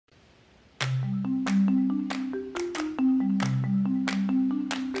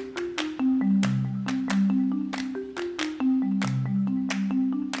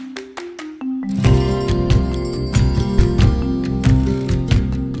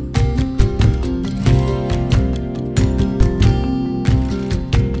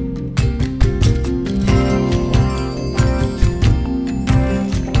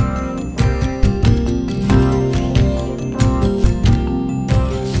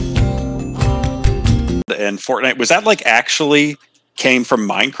and Fortnite, was that like actually came from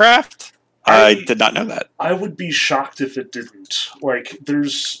Minecraft? I did not know that. I would be shocked if it didn't. Like,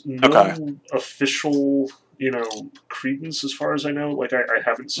 there's Okay. no official, credence as far as I know. Like, I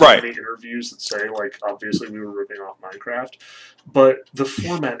haven't seen Right. any interviews that say, like, obviously we were ripping off Minecraft, but the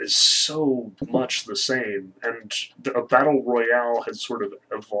format is so much the same, and a battle royale has sort of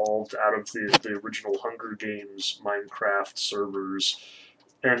evolved out of the original Hunger Games Minecraft servers,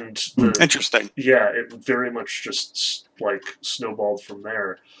 and Interesting. it very much just like snowballed from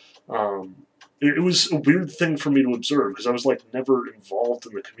there. Um, it was a weird thing for me to observe because I was like never involved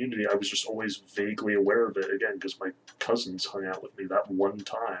in the community. I was just always vaguely aware of it again because my cousins hung out with me that one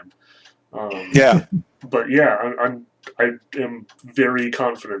time. Yeah. But yeah, I am very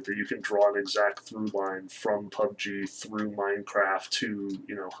confident that you can draw an exact through line from PUBG through Minecraft to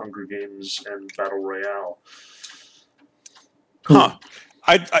Hunger Games and Battle Royale. Huh.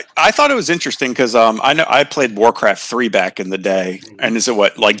 I thought it was interesting because I know I played Warcraft 3 back in the day, and is it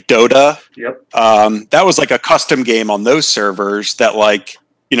what like Dota? Yep. That was like a custom game on those servers that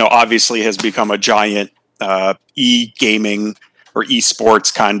obviously has become a giant e-gaming or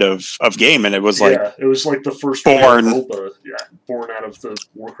esports kind of game, and it was like it was like the first born MOBA, born out of the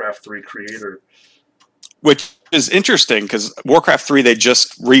Warcraft 3 creator. Which is interesting because Warcraft 3 they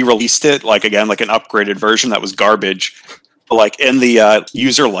just re-released it like again like an upgraded version that was garbage. Like in the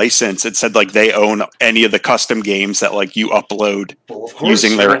user license, it said like they own any of the custom games that like you upload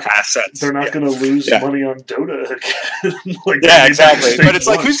using their assets. They're not going to lose money on Dota again. Yeah, exactly. But it's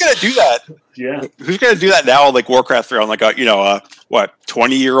like, who's going to do that? Yeah, who's going to do that now? Like Warcraft 3 on like a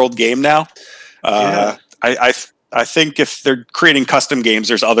 20-year-old game now. I think if they're creating custom games,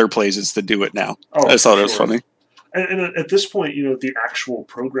 there's other places to do it now. I just thought it was funny. And at this point, the actual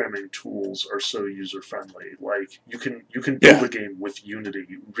programming tools are so user friendly. Like you can build a game with Unity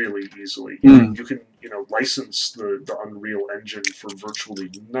really easily. You can license the Unreal Engine for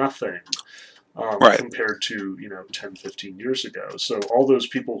virtually nothing. Compared to 10, 15 years ago. So all those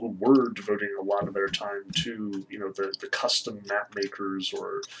people who were devoting a lot of their time to the custom map makers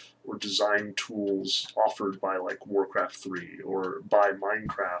or design tools offered by like Warcraft 3 or by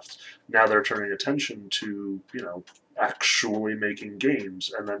Minecraft, now they're turning attention to actually making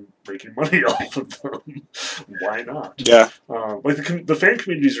games and then making money off of them. Why not? Yeah. Like the fan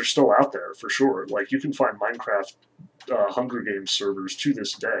communities are still out there for sure. Like you can find Minecraft Hunger Games servers to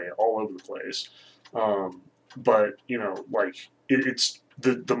this day all over the place. But it's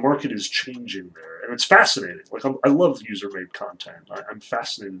the market is changing there, and it's fascinating. Like I love user made content. I'm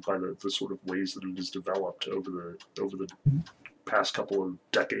fascinated by the sort of ways that it has developed over the past couple of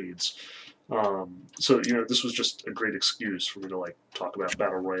decades. So this was just a great excuse for me to like talk about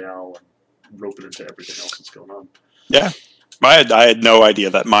Battle Royale and rope it into everything else that's going on. Yeah, I had no idea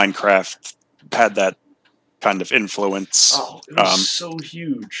that Minecraft had that kind of influence. Oh, it was so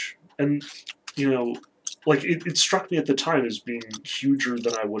huge, and like it struck me at the time as being huger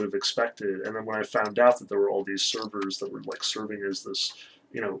than I would have expected. And then when I found out that there were all these servers that were like serving as this,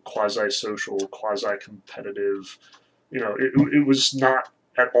 quasi-social, quasi-competitive, it was not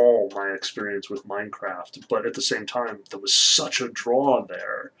at all my experience with Minecraft. But at the same time, there was such a draw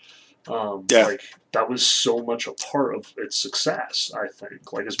there. Like that was so much a part of its success. I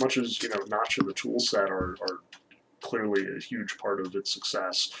think, like as much as Notch and the tool set are clearly a huge part of its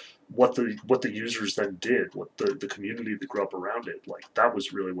success. What the users then did, what the community that grew up around it, like that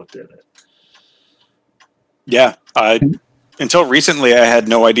was really what did it. Yeah, until recently, I had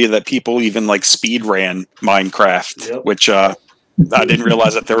no idea that people even like speed ran Minecraft, which I didn't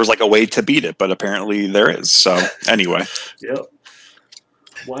realize that there was like a way to beat it, but apparently there is. So anyway, yep,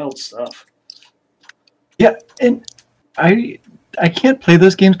 wild stuff. Yeah, and I can't play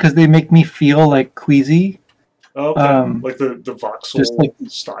those games because they make me feel like queasy. Okay. Like the voxel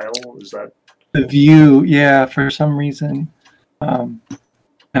style, is that the view? Yeah, for some reason, and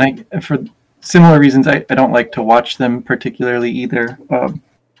for similar reasons, I don't like to watch them particularly either.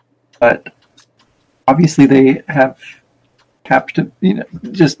 But obviously, they have captured,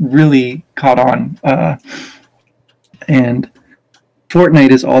 just really caught on. And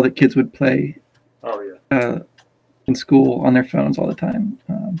Fortnite is all that kids would play. Oh yeah. In school on their phones all the time.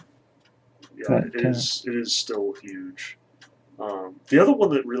 It is still huge. The other one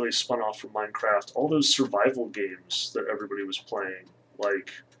that really spun off from Minecraft, all those survival games that everybody was playing,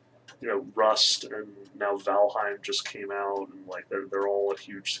 like Rust and now Valheim just came out, and like they're all a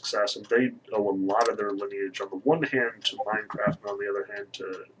huge success, and they owe a lot of their lineage on the one hand to Minecraft and on the other hand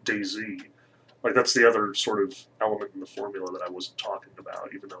to DayZ. Like that's the other sort of element in the formula that I wasn't talking about,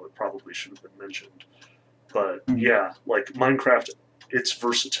 even though it probably should have been mentioned. But yeah, like Minecraft its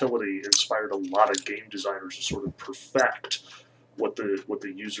versatility inspired a lot of game designers to sort of perfect what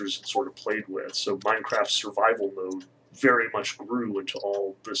the users had sort of played with. So Minecraft's survival mode very much grew into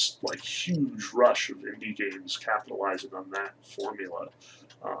all this like huge rush of indie games capitalizing on that formula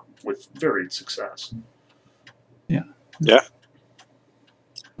with varied success. Yeah. Yeah.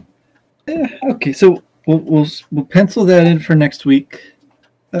 Okay, so we'll pencil that in for next week.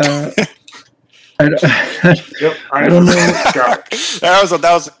 I don't know. Got it. that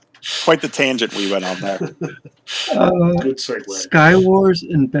was quite the tangent we went on there. Good segue. Sky Wars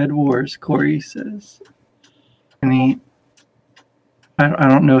and Bed Wars, Corey says. I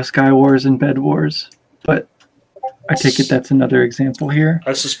don't know Sky Wars and Bed Wars, but I take it that's another example here.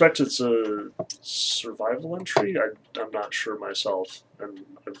 I suspect it's a survival entry. I'm not sure myself, and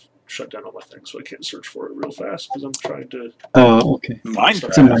I've shut down all my things, so I can't search for it real fast because I'm trying to. Oh, okay.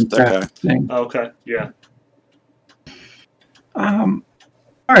 It's a Minecraft thing. Okay, yeah. All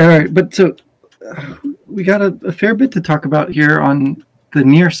right. But so we got a fair bit to talk about here on the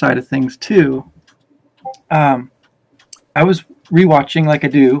Nier side of things too. I was rewatching like I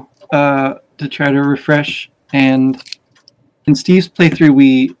do to try to refresh, and in Steve's playthrough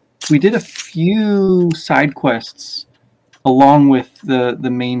we did a few side quests along with the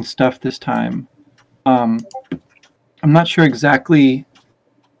main stuff this time. I'm not sure exactly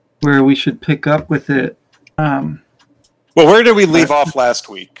where we should pick up with it. Well, where did we leave off last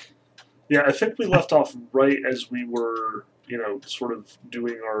week? Yeah, I think we left off right as we were, sort of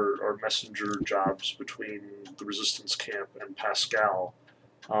doing our messenger jobs between the Resistance camp and Pascal,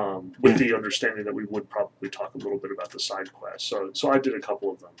 with the understanding that we would probably talk a little bit about the side quests. So I did a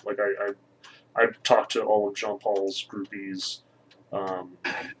couple of them. Like I talked to all of Jean Paul's groupies,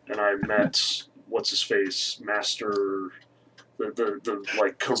 and I met what's his face, Master. The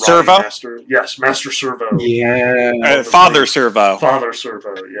like karate Servo? master, yes, Master Servo. Yeah, Father Servo. Father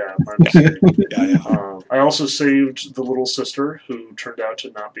Servo, yeah. My mistake. Yeah. I also saved the little sister, who turned out to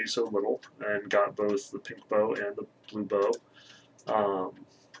not be so little, and got both the pink bow and the blue bow.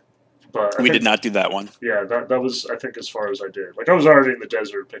 But We did not do that one. Yeah, that was, I think, as far as I did. Like, I was already in the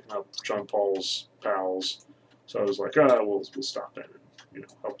desert picking up John Paul's pals, so I was like, we'll stop in and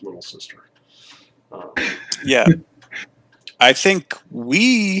help little sister. Yeah. I think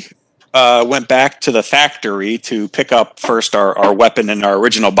we went back to the factory to pick up first our weapon and our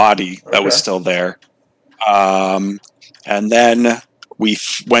original body that was still there. And then we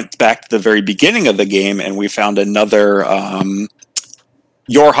went back to the very beginning of the game and we found another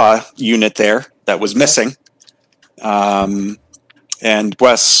Yorha unit there that was missing. And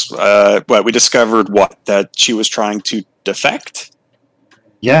Wes, we discovered that she was trying to defect?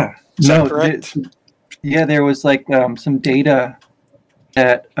 Yeah. Is that correct? Yeah, there was like some data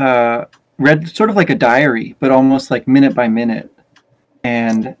that read sort of like a diary, but almost like minute by minute.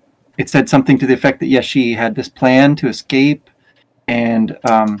 And it said something to the effect that, yes, she had this plan to escape. And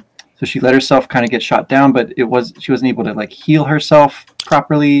so she let herself kind of get shot down, but she wasn't able to like heal herself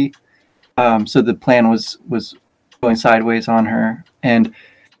properly. So the plan was going sideways on her. And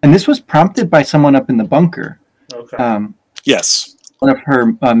this was prompted by someone up in the bunker. Okay. Yes. One of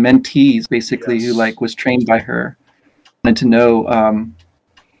her mentees, basically, who like was trained by her, wanted to know,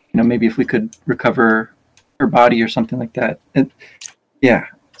 maybe if we could recover her body or something like that.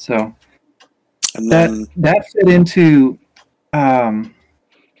 So and then that fit into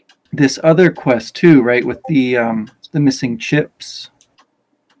this other quest too, right? With the missing chips.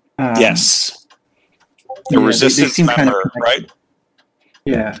 Yes. The resistance they member, right?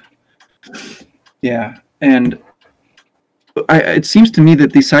 Yeah. Yeah, and it seems to me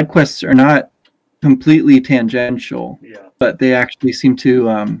that these side quests are not completely tangential, but they actually seem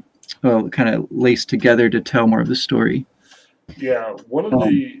to kind of lace together to tell more of the story. Yeah, one of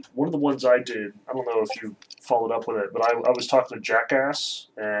the ones I did, I don't know if you followed up with it, but I was talking to Jackass,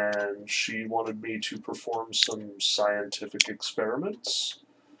 and she wanted me to perform some scientific experiments.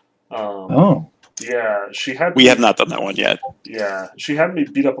 Yeah, we have not done that one yet. Yeah, she had me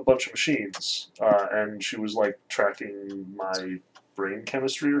beat up a bunch of machines, and she was like tracking my brain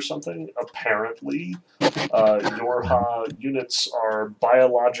chemistry or something. Apparently, Yorha units are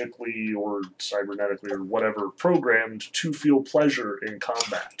biologically or cybernetically or whatever programmed to feel pleasure in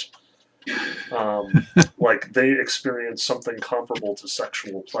combat. Like they experience something comparable to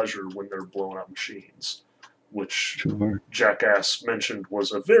sexual pleasure when they're blowing up machines, which Jackass mentioned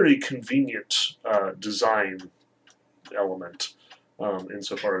was a very convenient design element,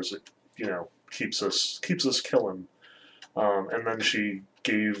 insofar as it keeps us killing. And then she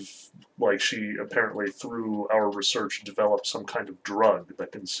she apparently through our research developed some kind of drug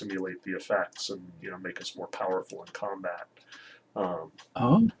that can simulate the effects and make us more powerful in combat. Oh.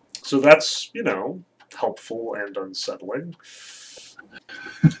 So that's, helpful and unsettling.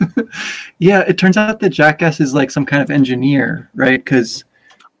 Yeah, it turns out that Jackass is like some kind of engineer, right? Because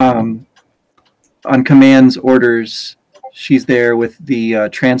on Command's orders, she's there with the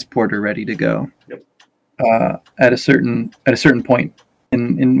transporter ready to go. Yep. At a certain point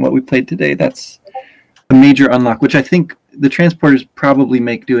in what we played today, that's a major unlock, which I think the transporters probably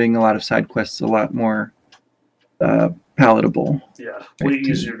make doing a lot of side quests a lot more palatable. Yeah, way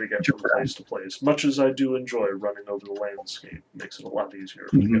easier to get from place to place. Much as I do enjoy running over the landscape, makes it a lot easier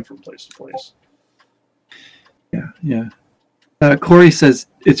to get from place to place. Yeah. Corey says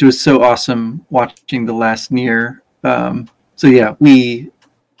it was so awesome watching the last Nier. So yeah, we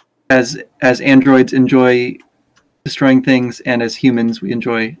as androids enjoy destroying things, and as humans we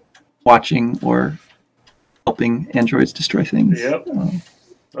enjoy watching or helping androids destroy things. Yep.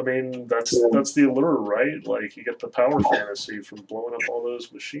 I mean, that's the allure, right? Like, you get the power fantasy from blowing up all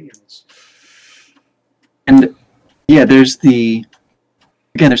those machines. And yeah, there's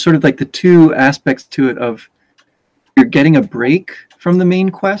sort of like the two aspects to it of you're getting a break from the main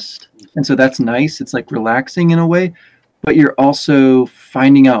quest, and so that's nice. It's like relaxing in a way, but you're also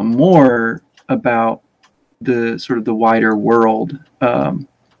finding out more about the sort of the wider world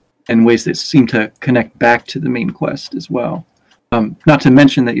in ways that seem to connect back to the main quest as well. Not to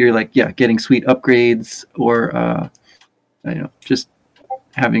mention that you're like, getting sweet upgrades or just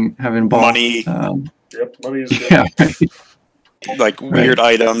having ball. Money. Yep, money is good. Yeah, right. Like weird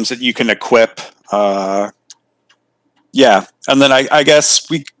items that you can equip. Yeah, and then I guess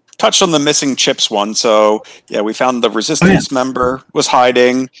we touched on the missing chips one. So yeah, we found the resistance member was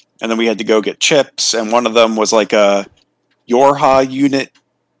hiding, and then we had to go get chips, and one of them was like a Yorha unit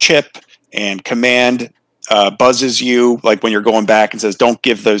chip, and Command buzzes you like when you're going back and says, "Don't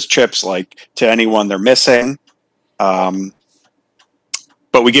give those chips like to anyone; they're missing." But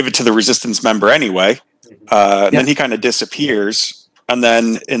we give it to the resistance member anyway. And then he kind of disappears, and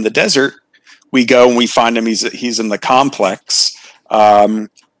then in the desert we go and we find him. He's in the complex, and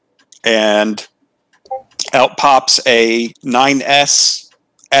out pops a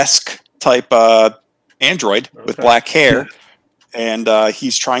 9S-esque type android with black hair. And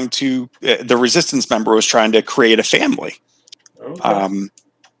he's trying to. The resistance member was trying to create a family. Okay.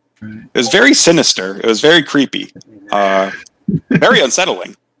 It was very sinister. It was very creepy. Very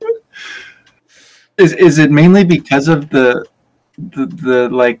unsettling. Is it mainly because of the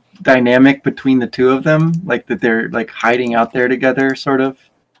like dynamic between the two of them, like that they're like hiding out there together, sort of?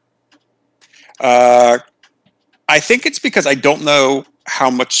 I think it's because I don't know how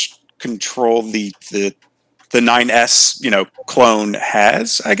much control the 9S, clone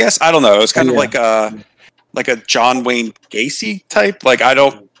has, I guess. I don't know. It was kind of like a John Wayne Gacy type. Like I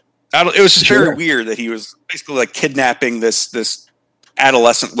don't it was just very weird that he was basically like kidnapping this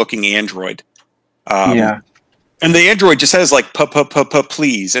adolescent looking android. And the android just says like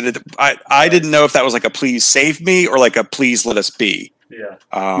please, and I didn't know if that was like a please save me or like a please let us be. Yeah.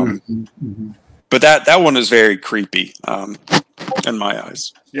 But that one is very creepy. In my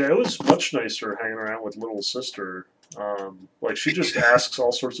eyes. Yeah, it was much nicer hanging around with little sister. Like, she just asks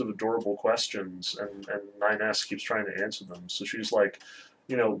all sorts of adorable questions, and 9S keeps trying to answer them. So she's like,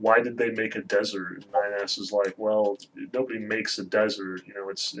 why did they make a desert? And 9S is like, well, nobody makes a desert.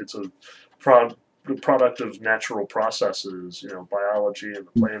 It's a product of natural processes, biology, and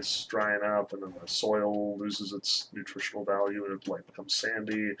the plants drying up, and then the soil loses its nutritional value, and it becomes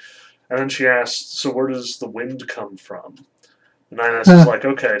sandy. And then she asks, so where does the wind come from? 9S is like,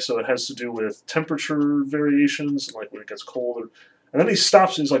 okay, so it has to do with temperature variations, and like when it gets colder. And then he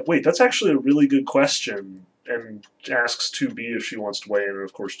stops and he's like, wait, that's actually a really good question, and asks 2B if she wants to weigh in, and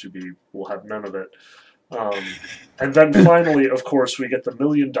of course 2B will have none of it. And then finally, of course, we get the $1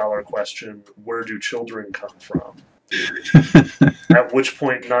 million question, where do children come from? At which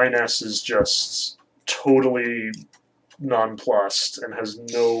point 9S is just totally nonplussed and has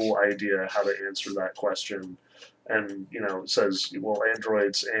no idea how to answer that question. And, says, well,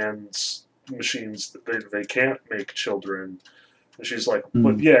 androids and machines, they can't make children. And she's like,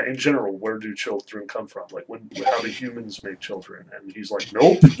 but yeah, in general, where do children come from? Like, how do humans make children? And he's like,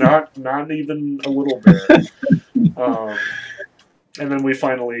 nope, not even a little bit. And then we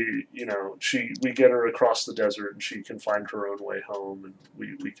finally, we get her across the desert, and she can find her own way home, and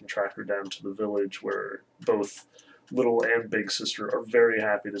we can track her down to the village where both little and big sister are very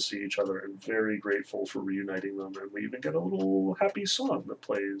happy to see each other and very grateful for reuniting them. And we even get a little happy song that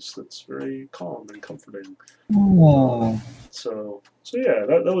plays that's very calm and comforting. So yeah,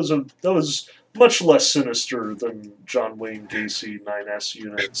 that was Much less sinister than John Wayne Gacy 9S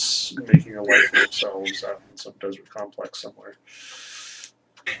units making a life of themselves out in some desert complex somewhere.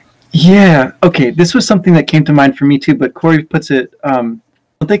 Yeah. Okay. This was something that came to mind for me too, but Corey puts it. Don't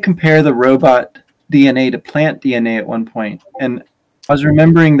they compare the robot DNA to plant DNA at one point? And I was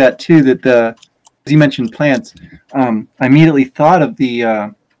remembering that too. That as you mentioned plants, I immediately thought of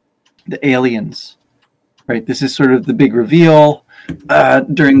the aliens. Right. This is sort of the big reveal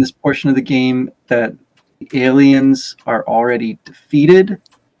during this portion of the game that the aliens are already defeated.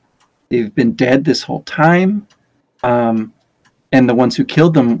 They've been dead this whole time. And the ones who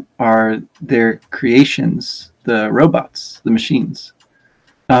killed them are their creations, the robots, the machines.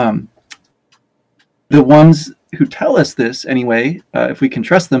 The ones who tell us this, anyway, if we can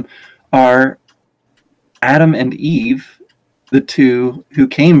trust them, are Adam and Eve, the two who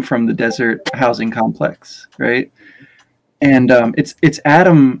came from the desert housing complex, right? And it's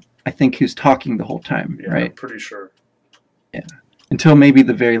Adam, I think, who's talking the whole time, Yeah, right? I'm pretty sure. Yeah, until maybe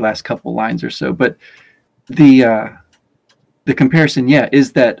the very last couple lines or so. But the comparison,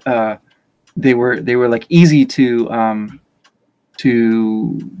 is that they were like easy to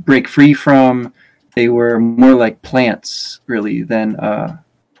break free from. They were more like plants, really, than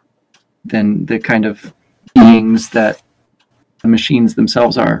the kind of beings that the machines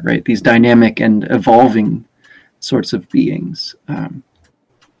themselves are. Right, these dynamic and evolving sorts of beings.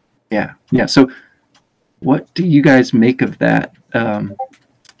 Yeah. So, what do you guys make of that?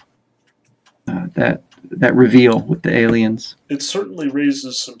 That reveal with the aliens? It certainly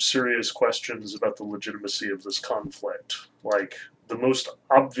raises some serious questions about the legitimacy of this conflict. Like, the most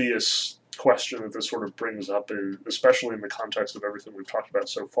obvious question that this sort of brings up, is, especially in the context of everything we've talked about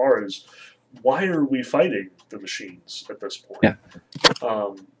so far, is why are we fighting the machines at this point? Yeah.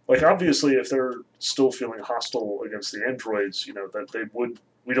 Like, obviously, if they're still feeling hostile against the androids,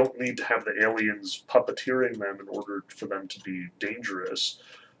 we don't need to have the aliens puppeteering them in order for them to be dangerous.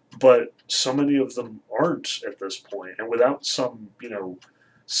 But so many of them aren't at this point, and without some,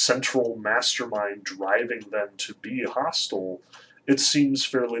 central mastermind driving them to be hostile, it seems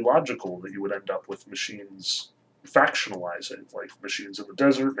fairly logical that you would end up with machines factionalizing, like machines in the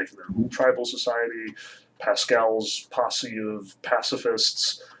desert making their own tribal society, Pascal's posse of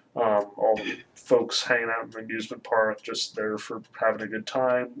pacifists, all the folks hanging out in the amusement park just there for having a good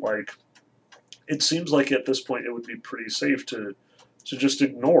time. Like, it seems like at this point it would be pretty safe to just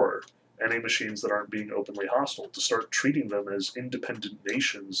ignore any machines that aren't being openly hostile, to start treating them as independent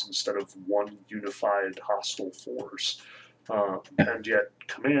nations instead of one unified hostile force. And yet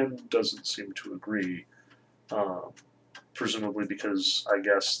Command doesn't seem to agree, presumably because I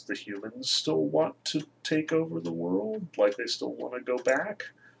guess the humans still want to take over the world, like they still want to go back,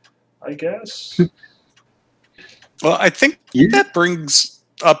 I guess. Well, I think that brings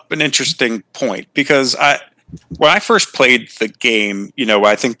up an interesting point, because when I first played the game,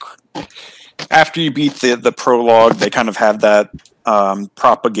 I think after you beat the prologue, they kind of have that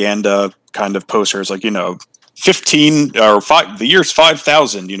propaganda kind of posters, like 15 or 5. The year's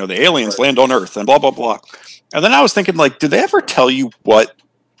 5,000. The aliens land on Earth and blah blah blah. And then I was thinking, like, did they ever tell you what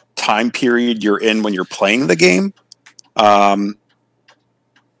time period you're in when you're playing the game? I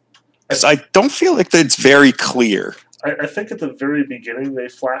don't feel like it's very clear. I think at the very beginning they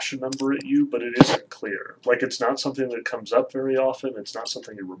flash a number at you, but it isn't clear. Like, it's not something that comes up very often. It's not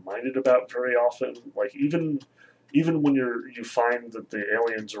something you're reminded about very often. Like, even when you find that the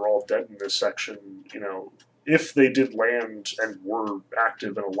aliens are all dead in this section, if they did land and were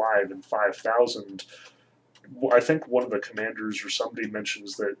active and alive in 5,000, I think one of the commanders or somebody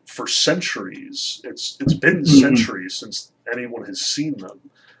mentions that for centuries, it's been centuries since anyone has seen them.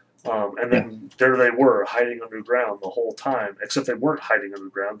 And then there they were, hiding underground the whole time. Except they weren't hiding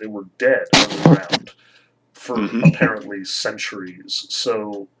underground; they were dead underground for apparently centuries.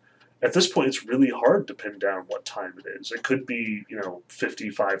 So at this point, it's really hard to pin down what time it is. It could be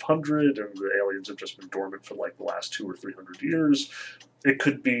 5,500, and the aliens have just been dormant for like the last 200 or 300 years. It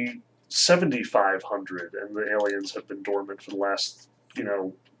could be 7,500, and the aliens have been dormant for the last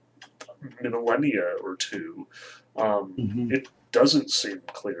millennia or two. It doesn't seem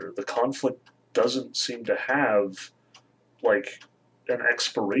clear. The conflict doesn't seem to have like an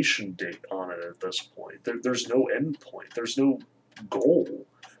expiration date on it at this point. There's no end point. There's no goal,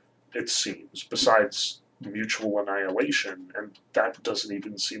 it seems, besides mutual annihilation, and that doesn't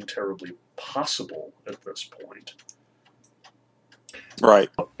even seem terribly possible at this point. Right.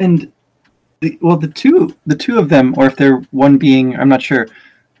 And the two of them, or if they're one being, I'm not sure,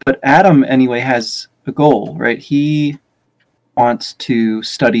 but Adam anyway has a goal, right? He wants to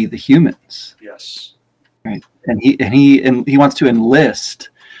study the humans. Yes. Right. And he wants to enlist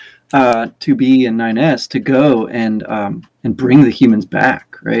 2B and 9S to go and bring the humans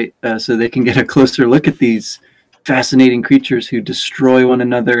back, right? So they can get a closer look at these fascinating creatures who destroy one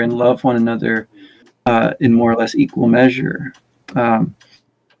another and love one another in more or less equal measure. And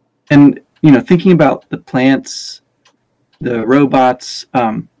thinking about the plants, the robots,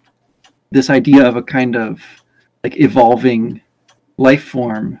 this idea of a kind of like evolving life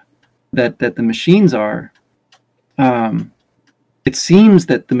form that the machines are. It seems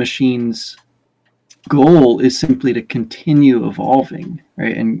that the machine's goal is simply to continue evolving,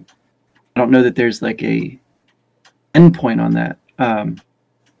 right? And I don't know that there's like a endpoint on that.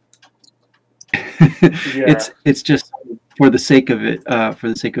 It's just for the sake of it, for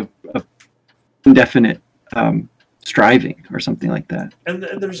the sake of indefinite striving or something like that. And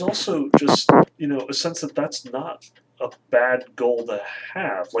there's also just a sense that that's not a bad goal to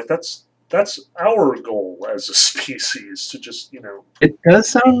have. Like that's our goal as a species to just It does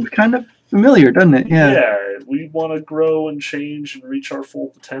sound kind of familiar, doesn't it? Yeah, we want to grow and change and reach our full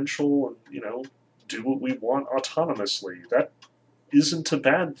potential, and do what we want autonomously. That isn't a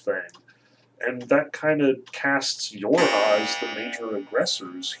bad thing, and that kind of casts Yorha as the major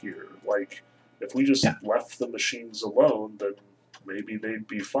aggressors here. Like, if we just left the machines alone, then maybe they'd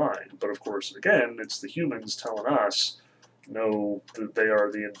be fine. But of course, again, it's the humans telling us, no, that they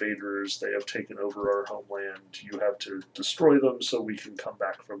are the invaders, they have taken over our homeland, you have to destroy them so we can come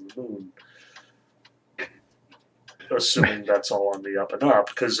back from the moon. Assuming that's all on the up and up,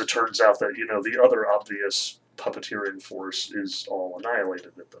 because it turns out that, the other obvious puppeteering force is all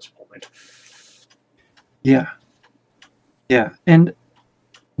annihilated at this point. Yeah. And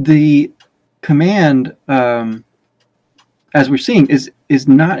the command, as we're seeing, is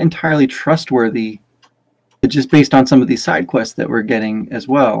not entirely trustworthy, just based on some of these side quests that we're getting as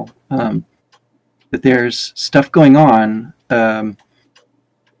well. That there's stuff going on,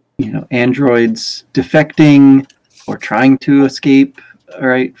 androids defecting or trying to escape,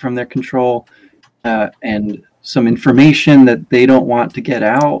 right, from their control, and some information that they don't want to get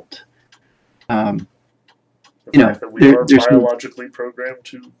out. The fact that we are biologically programmed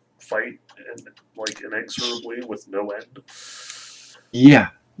to fight and inexorably with no end. Yeah.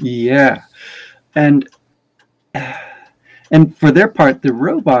 And for their part, the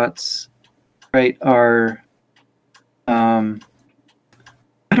robots, right, are I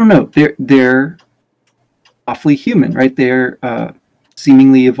don't know, they're awfully human, right? They're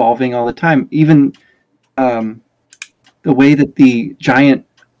seemingly evolving all the time. Even the way that the giant,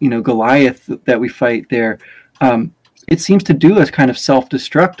 Goliath that we fight there, it seems to do a kind of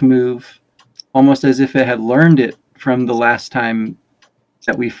self-destruct move, almost as if it had learned it from the last time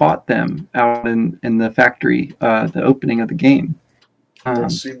that we fought them out in the factory, the opening of the game.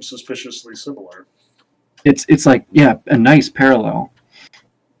 That seems suspiciously similar. It's like, a nice parallel.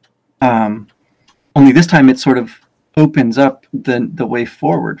 Only this time it sort of opens up the way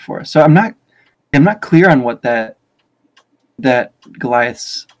forward for us. So I'm not clear on what that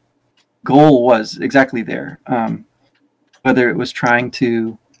Goliath's goal was exactly there. Whether it was trying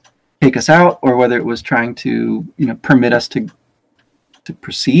to take us out or whether it was trying to permit us to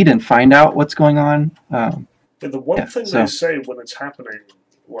proceed and find out what's going on. The one thing they say when it's happening,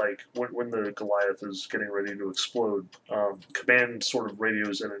 like when the Goliath is getting ready to explode, Command sort of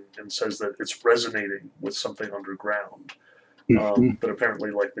radios in and says that it's resonating with something underground. But apparently,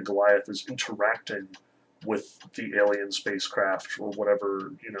 the Goliath is interacting with the alien spacecraft or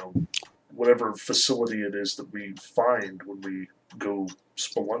whatever, whatever facility it is that we find when we go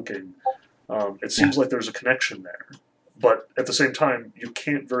spelunking. It seems like there's a connection there. But at the same time, you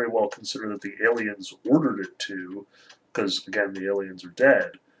can't very well consider that the aliens ordered it to, because, again, the aliens are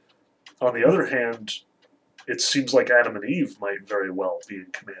dead. On the other hand, it seems like Adam and Eve might very well be in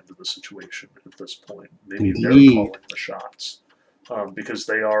command of the situation at this point. Maybe they're calling the shots. Because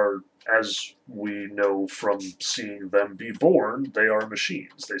they are, as we know from seeing them be born, they are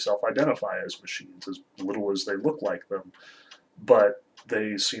machines. They self-identify as machines, as little as they look like them. But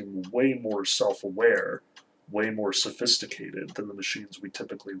they seem way more self-aware, way more sophisticated than the machines we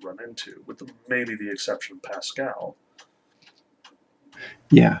typically run into, with maybe the exception of Pascal.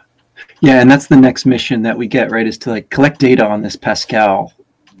 Yeah, and that's the next mission that we get, right, is to collect data on this Pascal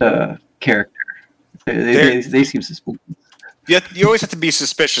character. They seem suspicious. You always have to be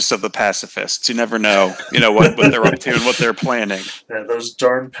suspicious of the pacifists. You never know, what they're up to and what they're planning. Yeah, those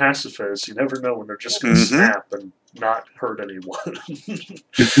darn pacifists, you never know when they're just going to snap and not hurt anyone.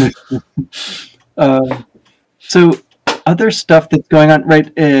 So other stuff that's going on,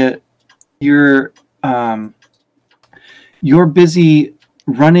 right? You're busy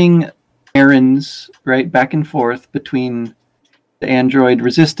running errands, right, back and forth between android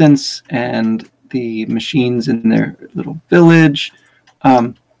resistance and the machines in their little village.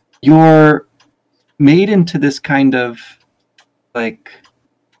 You're made into this kind of like,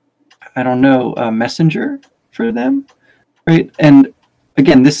 I don't know, a messenger for them, right? And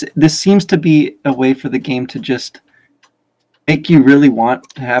again, this seems to be a way for the game to just make you really want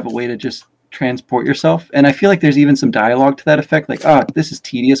to have a way to just transport yourself. And I feel like there's even some dialogue to that effect, like, oh, this is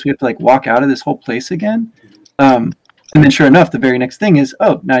tedious. We have to like walk out of this whole place again. And then sure enough, the very next thing is,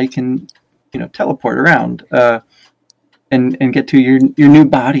 oh, now you can, teleport around and get to your new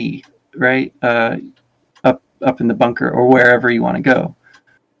body, right? Up in the bunker or wherever you want to go.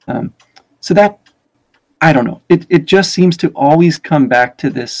 So that, I don't know. It just seems to always come back to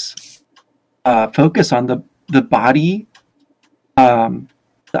this focus on the body, the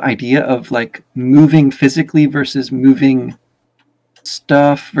idea of like moving physically versus moving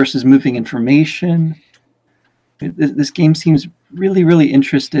stuff versus moving information. This game seems really, really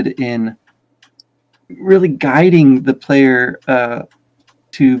interested in really guiding the player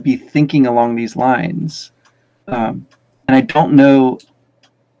to be thinking along these lines. And I don't know,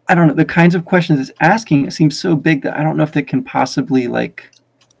 the kinds of questions it's asking, it seems so big that I don't know if they can possibly like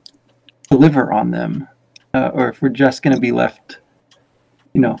deliver on them, or if we're just going to be left,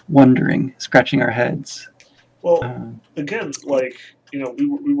 wondering, scratching our heads. Well, again, like,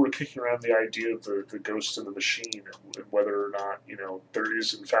 we were kicking around the idea of the ghost in the machine and whether or not, there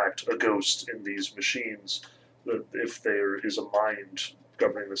is in fact a ghost in these machines, that if there is a mind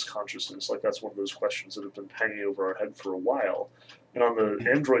governing this consciousness. Like, that's one of those questions that have been hanging over our head for a while. And on the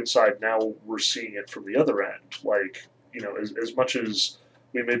Android side, now we're seeing it from the other end. Like, as much as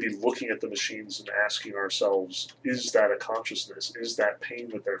we may be looking at the machines and asking ourselves, is that a consciousness? Is that pain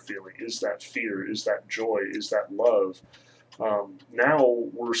that they're feeling? Is that fear? Is that joy? Is that love? Now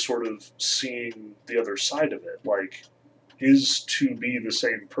we're sort of seeing the other side of it. Like, is to be the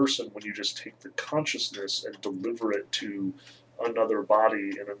same person when you just take the consciousness and deliver it to another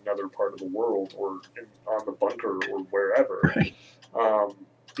body in another part of the world, or on the bunker, or wherever. Right.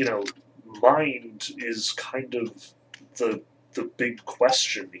 Mind is kind of the big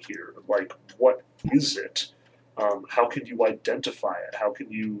question here. Like, what is it? How can you identify it? How can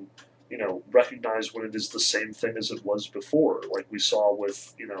you, recognize when it is the same thing as it was before? Like we saw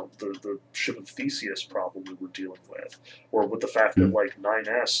with, the Ship of Theseus problem we were dealing with, or with the fact that like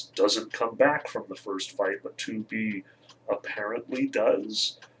 9S doesn't come back from the first fight, but 2B apparently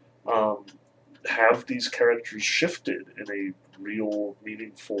does. Have these characters shifted in a real,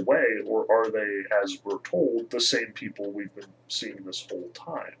 meaningful way, or are they, as we're told, the same people we've been seeing this whole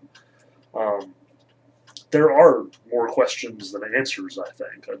time? There are more questions than answers, I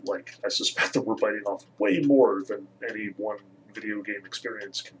think. I suspect that we're biting off way more than any one video game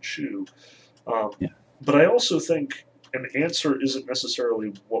experience can chew. But I also think an answer isn't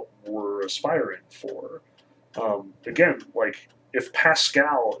necessarily what we're aspiring for. Again, like, if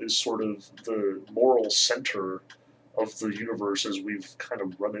Pascal is sort of the moral center of the universe as we've kind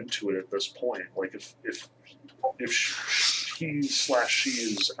of run into it at this point, like if he/she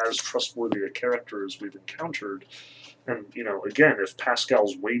is as trustworthy a character as we've encountered, and again, if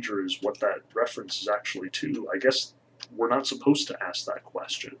Pascal's wager is what that reference is actually to, I guess we're not supposed to ask that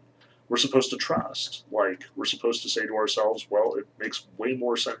question. We're supposed to trust. Like, we're supposed to say to ourselves, well, it makes way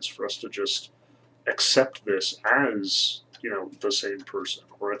more sense for us to just accept this as, the same person,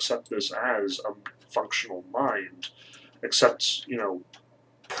 or accept this as a functional mind, accept,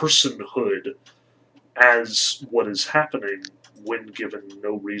 personhood as what is happening when given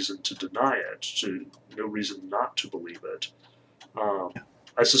no reason to deny it, no reason not to believe it.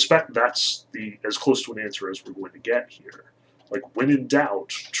 I suspect that's as close to an answer as we're going to get here. Like, when in doubt,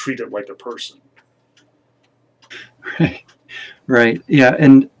 treat it like a person. Right. Yeah,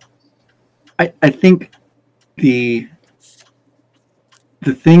 and I think the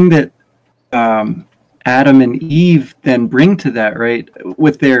thing that Adam and Eve then bring to that, right,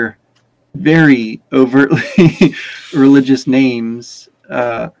 with their very overtly religious names,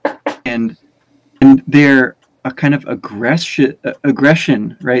 and their a kind of aggression,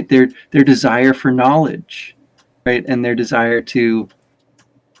 right? Their desire for knowledge, right, and their desire to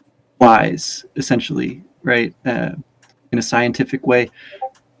wise, essentially, right, in a scientific way,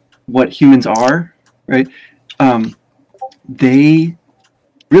 what humans are, right? They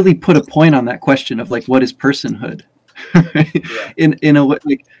really put a point on that question of like, what is personhood? Right? Yeah. In a way,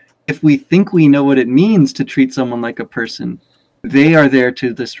 like, if we think we know what it means to treat someone like a person, they are there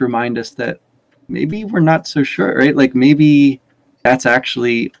to just remind us that maybe we're not so sure, right? Like, maybe that's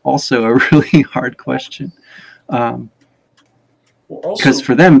actually also a really hard question. Because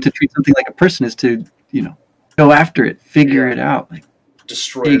for them to treat something like a person is to, go after it, figure Yeah. it out, like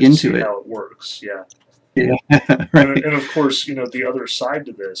destroy dig it to into see it. how it works. Yeah. Yeah, And, right. and of course, the other side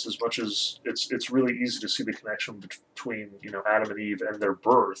to this, as much as it's really easy to see the connection between Adam and Eve and their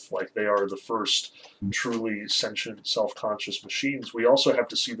birth, like they are the first truly sentient, self-conscious machines. We also have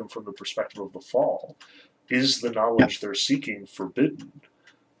to see them from the perspective of the fall. Is the knowledge they're seeking forbidden?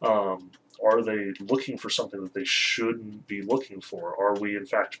 Are they looking for something that they shouldn't be looking for? Are we in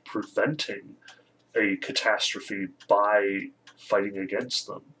fact preventing a catastrophe by fighting against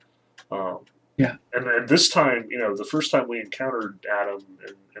them? Yeah. And this time, the first time we encountered Adam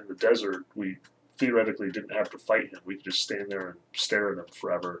in the desert, we theoretically didn't have to fight him. We could just stand there and stare at him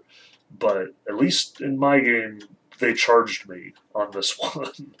forever. But at least in my game, they charged me on this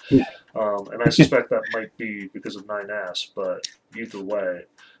one. Yeah. And I suspect that might be because of 9S, but either way,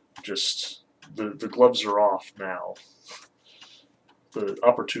 just the gloves are off now. The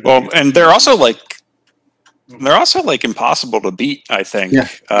opportunity. Well, and they're also like impossible to beat, I think.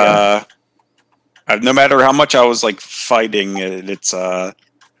 Yeah. No matter how much I was like fighting, it's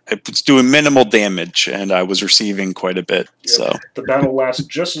doing minimal damage, and I was receiving quite a bit. Yep. So the battle lasts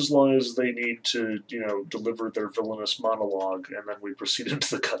just as long as they need to, deliver their villainous monologue, and then we proceed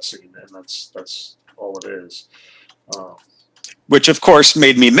into the cutscene, and that's all it is. Which, of course,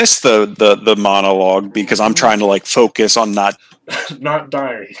 made me miss the monologue because I'm trying to like focus on not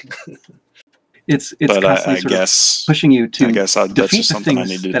dying. It's but constantly I sort guess of pushing you to that's defeat just the something I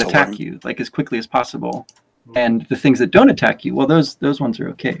things needed that to attack learn. you like as quickly as possible, and the things that don't attack you, well, those ones are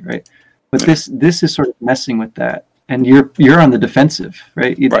okay, right? But this is sort of messing with that, and you're on the defensive,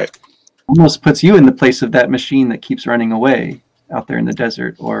 right? It Right. almost puts you in the place of that machine that keeps running away out there in the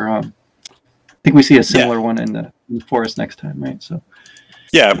desert. Or I think we see a similar one in the forest next time, right? So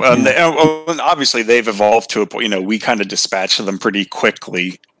yeah, obviously they've evolved to a point. We kind of dispatched them pretty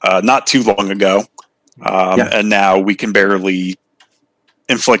quickly, not too long ago, and now we can barely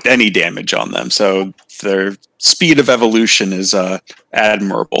inflict any damage on them. So their speed of evolution is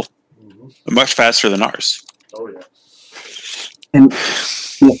admirable, much faster than ours. Oh yeah. And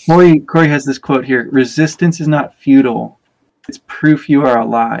Corey has this quote here: "Resistance is not futile; it's proof you are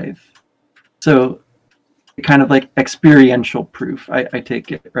alive." So, kind of like experiential proof. I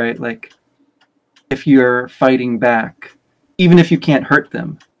take it, right? Like, if you're fighting back, even if you can't hurt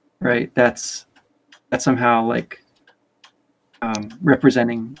them, right? That's somehow like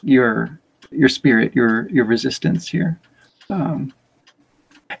representing your spirit, your resistance here. And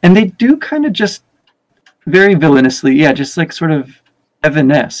they do kind of just very villainously, just like sort of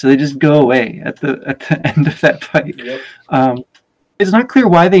evanesce. So they just go away at the end of that fight. Yep. It's not clear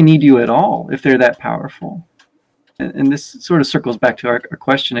why they need you at all if they're that powerful. And this sort of circles back to our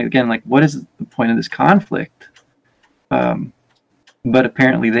question again, like, what is the point of this conflict? But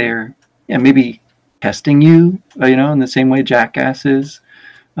apparently they're maybe testing you, in the same way Jackass is.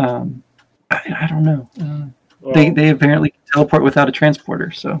 I don't know. Well, they apparently teleport without a transporter,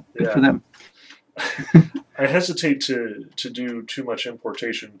 so good for them. I hesitate to do too much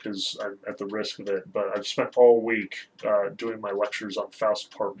importation because I'm at the risk of it, but I've spent all week doing my lectures on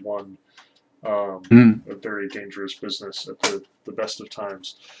Faust Part 1, a very dangerous business at the best of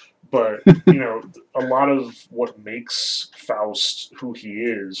times. But, a lot of what makes Faust who he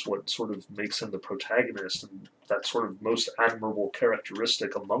is, what sort of makes him the protagonist, and that sort of most admirable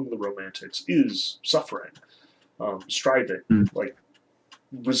characteristic among the Romantics is suffering, striving, like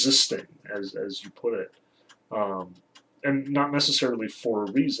resisting, as you put it. And not necessarily for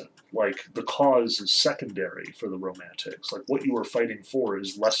a reason. Like, the cause is secondary for the Romantics. Like, what you are fighting for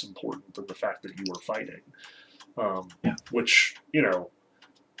is less important than the fact that you are fighting. Which,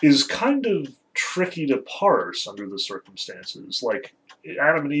 is kind of tricky to parse under the circumstances. Like,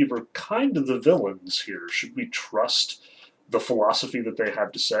 Adam and Eve are kind of the villains here. Should we trust the philosophy that they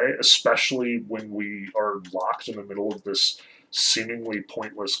have to say, especially when we are locked in the middle of this seemingly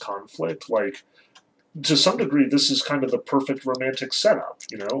pointless conflict? Like, to some degree, this is kind of the perfect romantic setup.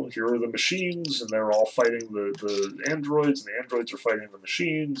 Here are the machines, and they're all fighting the androids, and the androids are fighting the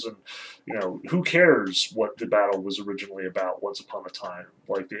machines, and who cares what the battle was originally about once upon a time?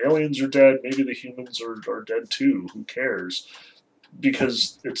 Like, the aliens are dead, maybe the humans are dead too. Who cares?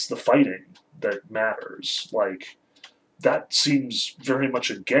 Because it's the fighting that matters. Like, that seems very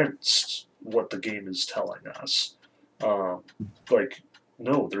much against what the game is telling us.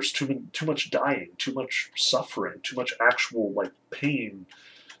 No, there's too much dying, too much suffering, too much actual pain,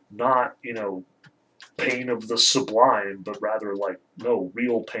 not pain of the sublime, but rather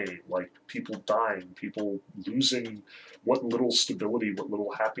real pain, like people dying, people losing what little stability, what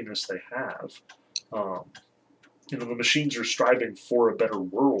little happiness they have. The machines are striving for a better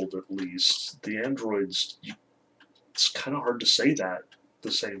world, at least. The androids, you it's kind of hard to say that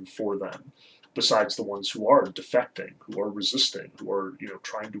the same for them. Besides the ones who are defecting, who are resisting, who are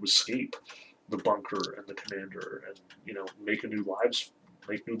trying to escape the bunker and the commander, and make new lives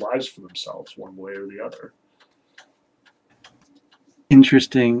for themselves one way or the other.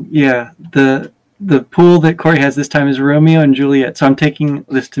 Interesting. Yeah, the pool that Corey has this time is Romeo and Juliet. So I'm taking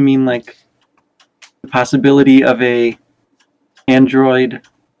this to mean like the possibility of a android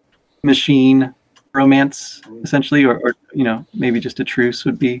machine romance, essentially, or maybe just a truce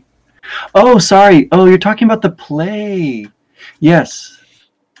would be. Oh, sorry. Oh, you're talking about the play. Yes.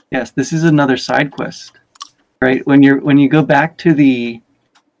 This is another side quest, right? When you go back to the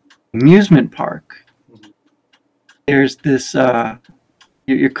amusement park, there's this.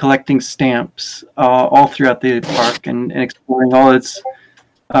 You're collecting stamps all throughout the park and exploring all its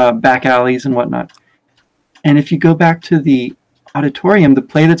back alleys and whatnot. And if you go back to the auditorium, the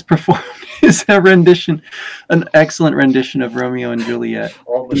play that's performed is an excellent rendition of Romeo and Juliet.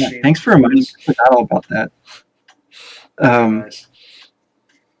 Yeah, thanks for reminding me. I forgot all about that. Nice.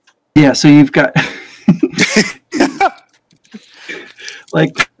 Yeah, so you've got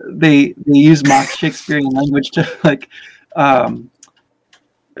like they use mock Shakespearean language to like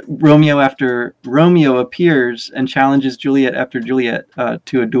Romeo appears and challenges Juliet after Juliet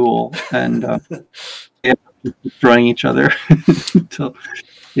to a duel, and destroying each other until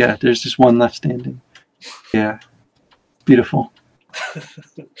there's just one left standing. Yeah, beautiful.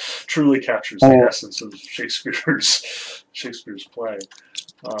 Truly captures the essence of Shakespeare's play,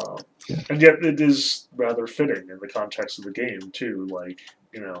 and yet it is rather fitting in the context of the game too. Like,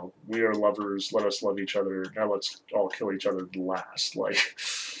 we are lovers, let us love each other. Now let's all kill each other last. Like,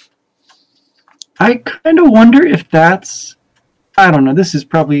 I kind of wonder if that's, I don't know, this is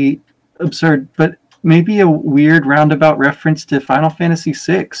probably absurd, but maybe a weird roundabout reference to Final Fantasy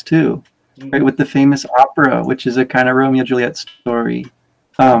VI too, right? With the famous opera, which is a kind of Romeo and Juliet story.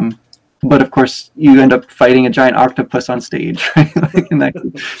 But of course, you end up fighting a giant octopus on stage, right? Like in that.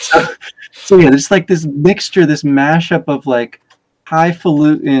 So yeah, there's like this mixture, this mashup of like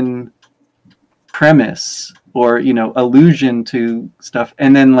highfalutin premise or allusion to stuff,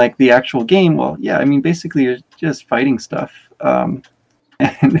 and then like the actual game. Well, yeah, I mean, basically you're just fighting stuff, and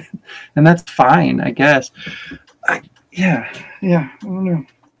that's fine, I guess. Yeah, I don't know.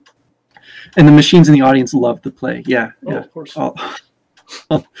 And the machines in the audience love the play. Yeah, of course. All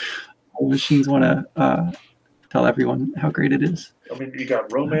the machines want to tell everyone how great it is. I mean, you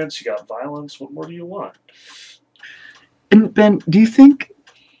got romance, you got violence. What more do you want? And Ben, do you think?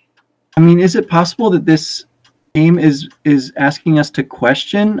 I mean, is it possible that this game is asking us to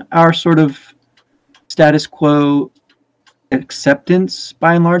question our sort of status quo acceptance,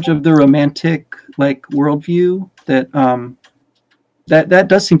 by and large, of the romantic like worldview that that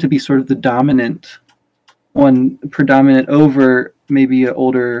does seem to be sort of the dominant one, predominant over maybe an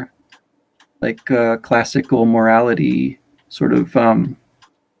older like classical morality sort of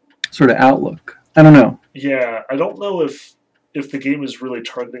outlook. I don't know. Yeah, I don't know if the game is really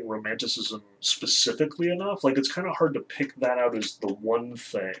targeting romanticism specifically enough. Like, it's kind of hard to pick that out as the one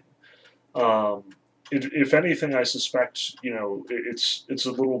thing. If anything, I suspect it's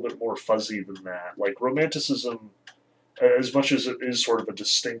a little bit more fuzzy than that. Like, romanticism, as much as it is sort of a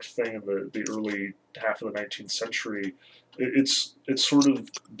distinct thing in the early half of the 19th century, it's sort of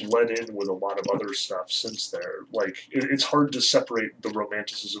bled in with a lot of other stuff since there. Like, it's hard to separate the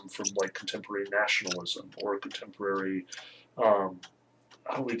romanticism from like contemporary nationalism or contemporary, I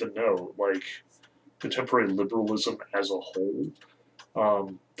don't even know, like contemporary liberalism as a whole.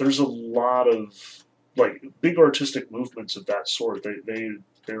 There's a lot of like big artistic movements of that sort.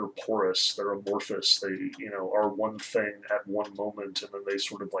 They're porous, they're amorphous, they are one thing at one moment, and then they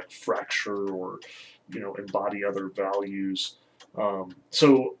sort of like fracture or embody other values.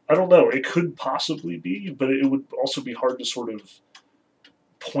 So I don't know, it could possibly be, but it would also be hard to sort of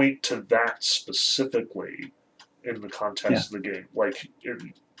point to that specifically in the context of the game. Like,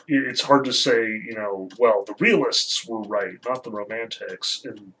 it's hard to say, well, the realists were right, not the romantics,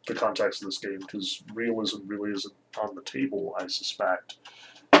 in the context of this game, because realism really isn't on the table, I suspect.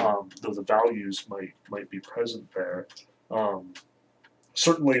 Though the values might be present there.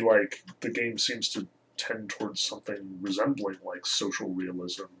 Certainly, like, the game seems to tend towards something resembling like social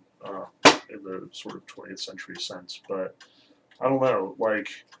realism in the sort of 20th century sense, but I don't know. Like,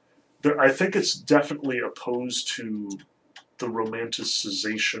 I think it's definitely opposed to the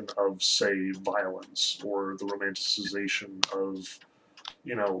romanticization of, say, violence, or the romanticization of,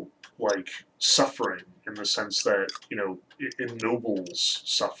 like suffering, in the sense that, it ennobles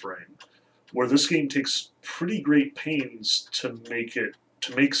suffering. Where this game takes pretty great pains to make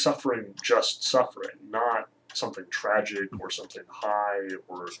suffering just suffering, not something tragic or something high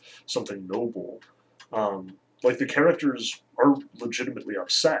or something noble. Like the characters are legitimately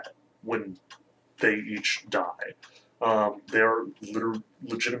upset when they each die. They're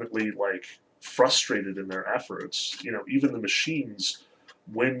legitimately like frustrated in their efforts. You know, even the machines,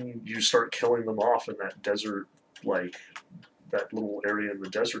 when you start killing them off in that desert, like that little area in the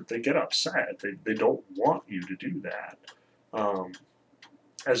desert, they get upset. They don't want you to do that. Um,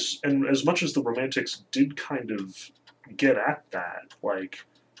 as much as the Romantics did kind of get at that, like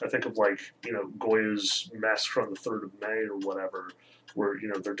I think of like Goya's Massacre on the 3rd of May or whatever, where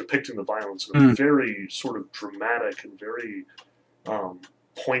they're depicting the violence in a very sort of dramatic and very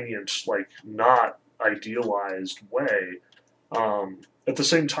poignant, like not idealized way. At the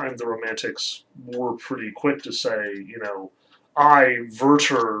same time, the Romantics were pretty quick to say, I,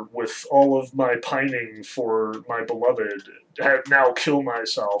 Werther, with all of my pining for my beloved, have now kill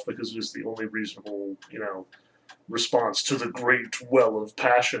myself because it is the only reasonable, response to the great well of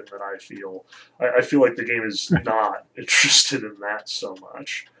passion that I feel. I feel like the game is not interested in that so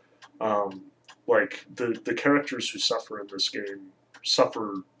much. Like the characters who suffer in this game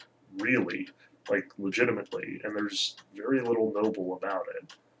suffer really, like legitimately, and there's very little noble about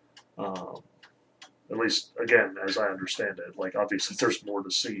it. At least, again, as I understand it. Like, obviously, there's more to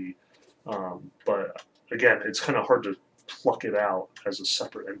see, but again, it's kind of hard to pluck it out as a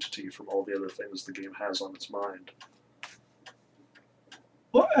separate entity from all the other things the game has on its mind.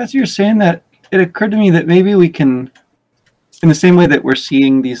 Well, as you're saying that, it occurred to me that maybe we can, in the same way that we're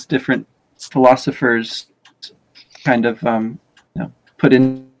seeing these different philosophers kind of put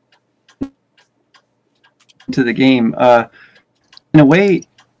into the game, in a way,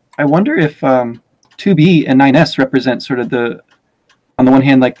 I wonder if 2B and 9S represent sort of on the one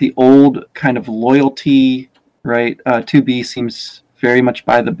hand, like the old kind of loyalty, right? 2B seems very much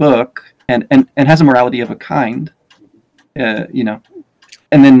by the book and has a morality of a kind, and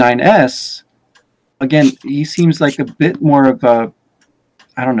then 9S, again, he seems like a bit more of a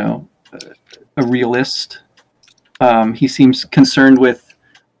realist. He seems concerned with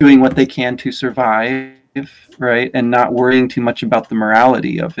doing what they can to survive, right, and not worrying too much about the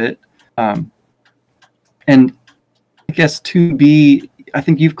morality of it. And I guess 2B, I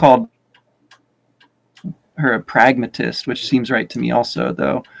think you've called her a pragmatist, which seems right to me also,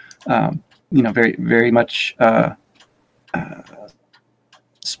 though. Very, very much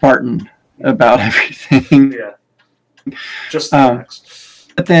Spartan about everything. Yeah. Just the facts.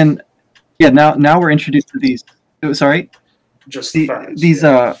 But then, now we're introduced to these. Sorry. Just the facts. These.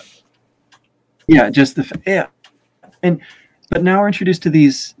 Just the but now we're introduced to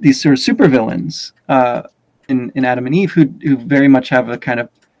these sort of supervillains in Adam and Eve who very much have a kind of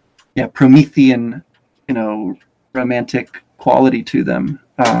Promethean romantic quality to them.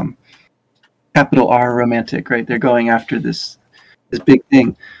 Capital R romantic, right? They're going after this big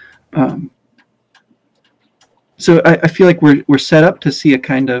thing. So I feel like we're set up to see a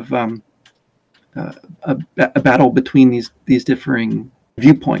kind of a battle between these differing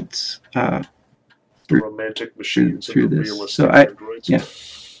viewpoints. The romantic machines through and the this. realistic So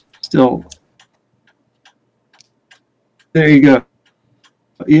androids. Still, there you go.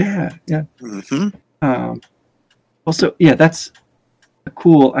 Yeah. Mm-hmm. Also, that's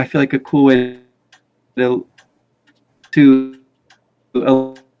I feel like a cool way to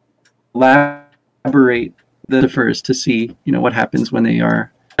elaborate the differs to see, what happens when they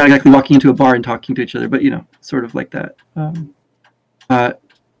are not exactly walking into a bar and talking to each other, but sort of like that.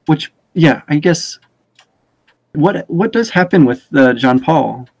 Which, I guess. What does happen with Jean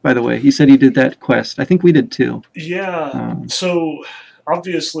Paul? By the way, he said he did that quest. I think we did too. Yeah. So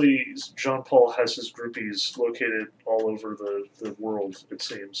obviously, Jean Paul has his groupies located all over the world. It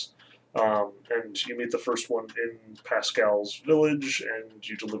seems. And you meet the first one in Pascal's village, and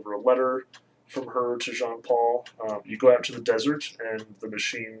you deliver a letter from her to Jean Paul. You go out to the desert, and the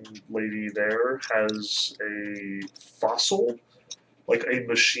machine lady there has a fossil, like a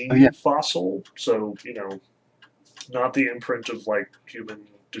machine fossil. So, not the imprint of like human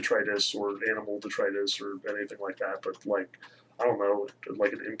detritus or animal detritus or anything like that, but like, I don't know,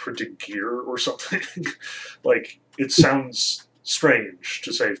 like an imprinted gear or something. Like, it sounds strange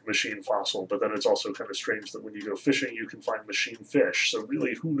to say machine fossil, but then it's also kind of strange that when you go fishing, you can find machine fish. So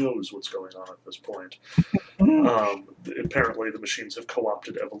really, who knows what's going on at this point? Apparently, the machines have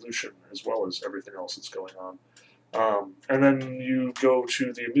co-opted evolution as well as everything else that's going on. And then you go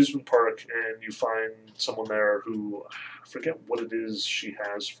to the amusement park and you find someone there who, I forget what it is she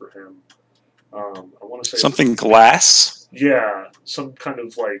has for him. I want to say something glass. Yeah, some kind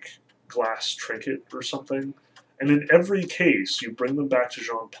of like glass trinket or something. And in every case, you bring them back to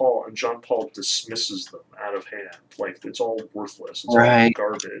Jean Paul, and Jean Paul dismisses them out of hand. Like, it's all worthless. It's all Right.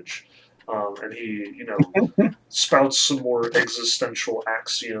 garbage. And he, spouts some more existential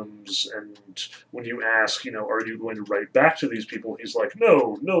axioms. And when you ask, are you going to write back to these people? He's like,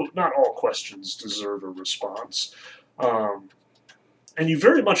 no, not all questions deserve a response. And you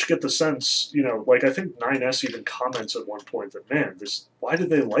very much get the sense, I think 9S even comments at one point that, man, why do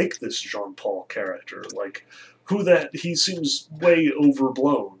they like this Jean Paul character? Like, he seems way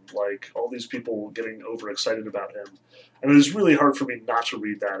overblown, like, all these people getting overexcited about him. And it was really hard for me not to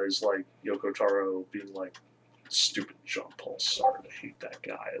read that as, like, Yoko Taro being like, stupid Jean Paul Sartre, I hate that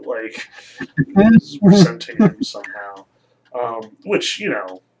guy. Like, he's resenting him somehow. Which,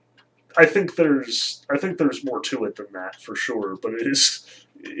 I think there's more to it than that for sure, but it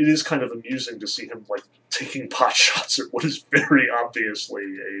is kind of amusing to see him like taking pot shots at what is very obviously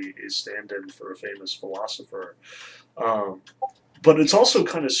a stand-in for a famous philosopher. But it's also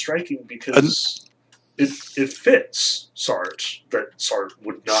kind of striking because it fits Sartre that Sartre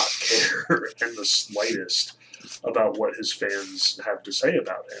would not care in the slightest about what his fans have to say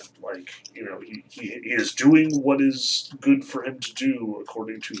about him. Like, he is doing what is good for him to do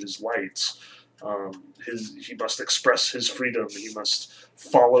according to his lights. He must express his freedom. He must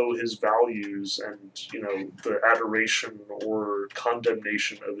follow his values, and the adoration or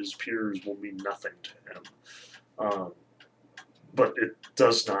condemnation of his peers will mean nothing to him. But it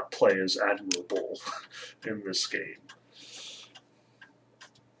does not play as admirable in this game.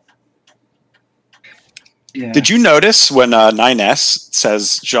 Yeah. Did you notice when 9S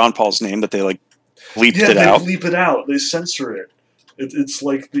says Jean Paul's name that they like bleeped it out? Yeah, they bleep it out. They censor it. It's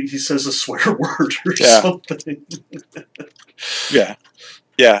like he says a swear word or something. Yeah.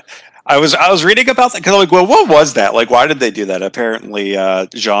 I was reading about that because I'm like, well, what was that? Like, why did they do that? Apparently,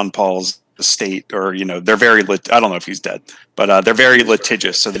 Jean Paul's estate, or they're very I don't know if he's dead, but they're very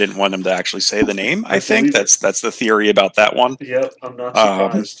litigious, so they didn't want him to actually say the name. I think that's the theory about that one. Yep, I'm not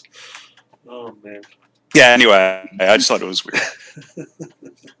surprised. Oh man. Yeah. Anyway, I just thought it was weird.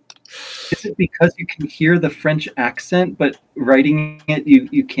 Is it because you can hear the French accent, but writing it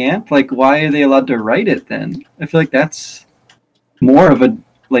you can't? Like, why are they allowed to write it then? I feel like that's more of a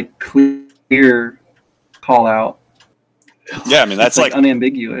clear call out. Yeah, I mean that's like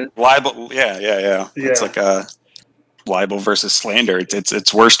unambiguous. Libel. Yeah. It's like a libel versus slander.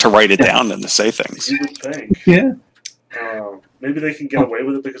 It's worse to write it down than to say things. You would think. Yeah. Maybe they can get away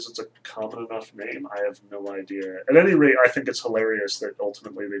with it because it's a common enough name. I have no idea. At any rate, I think it's hilarious that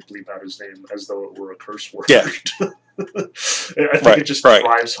ultimately they bleep out his name as though it were a curse word. Yeah. I think it just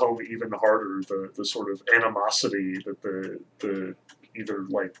drives home even harder the sort of animosity that the either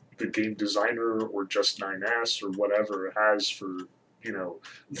like the game designer or just 9S or whatever has for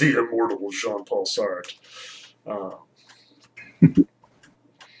the immortal Jean-Paul Sartre.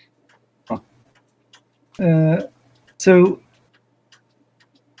 So,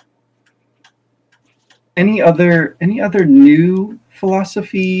 any other new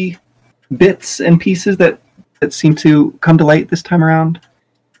philosophy bits and pieces that seem to come to light this time around?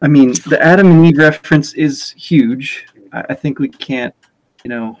 I mean, the Adam and Eve reference is huge. I think we can't,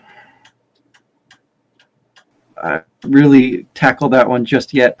 really tackle that one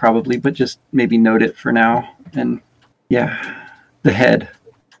just yet, probably, but just maybe note it for now. And yeah, the head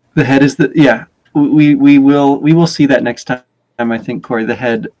is we will see that next time. I think, Corey, the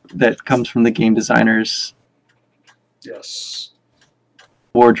head that comes from the game designer's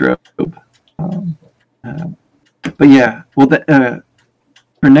wardrobe. But yeah, well,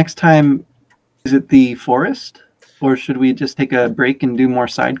 for next time, is it the forest, or should we just take a break and do more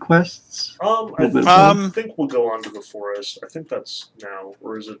side quests? I think we'll go on to the forest. I think that's now,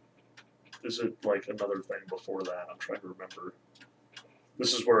 or is it like another thing before that? I'm trying to remember.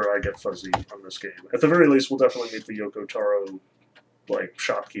 This is where I get fuzzy on this game. At the very least, we'll definitely meet the Yoko Taro,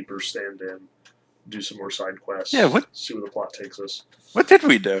 shopkeeper stand-in, do some more side quests. Yeah, see where the plot takes us. What did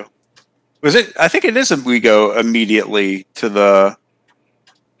we do? Was it? I think it is. We go immediately to the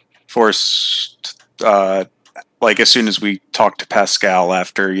forest, as soon as we talk to Pascal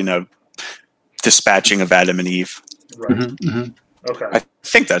after dispatching of Adam and Eve. Right. Mm-hmm. Okay. I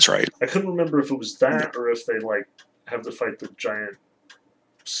think that's right. I couldn't remember if it was that or if they have to fight the giant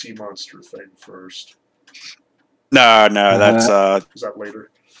sea monster thing first. No, that's is that later?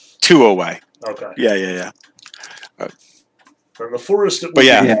 2 away. Okay. Yeah. And the forest.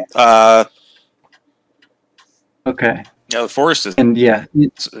 Okay. Yeah, the forest is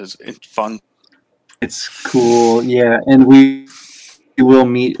is fun. It's cool. Yeah, and we will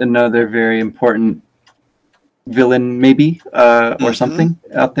meet another very important villain, maybe or something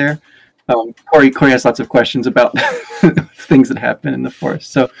out there. Corey has lots of questions about things that happen in the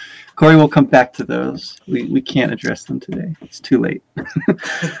forest. So Corey will come back to those. We can't address them today. It's too late.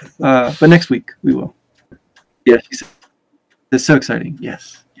 But next week we will. Yes, it's so exciting.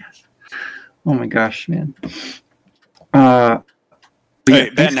 Yes. Oh my gosh, man. Hey,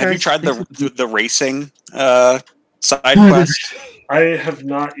 Ben, have you tried the racing side quest? I have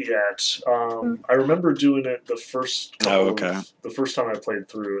not yet. I remember doing it the first the first time I played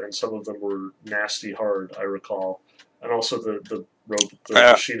through, and some of them were nasty hard, I recall. And also the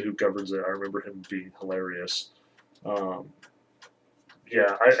machine who governs it, I remember him being hilarious.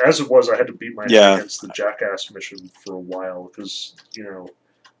 As it was, I had to beat my head against the jackass mission for a while because,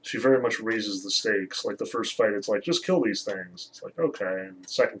 she very much raises the stakes. Like the first fight, it's like, just kill these things. It's like, okay. And the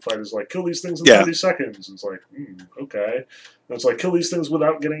second fight is like, kill these things in 30 seconds. It's like, okay. And it's like, kill these things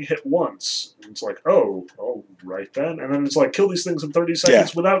without getting hit once. And it's like, oh, right then. And then it's like, kill these things in 30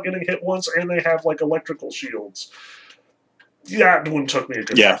 seconds without getting hit once, and they have like electrical shields. That one took me a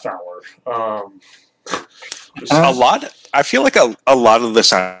good half hour. I feel like a lot of the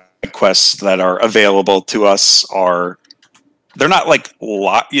side quests that are available to us they're not like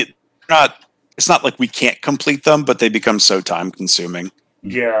it's not like we can't complete them, but they become so time consuming.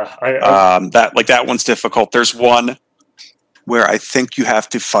 Yeah. That one's difficult. There's one where I think you have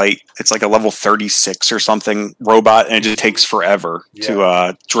to fight, it's like a level 36 or something robot, and it just takes forever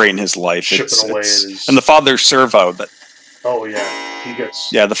to drain his life. And the Father Servo oh yeah, he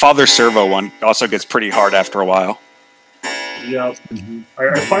gets. Yeah, the Father Servo one also gets pretty hard after a while. Yeah,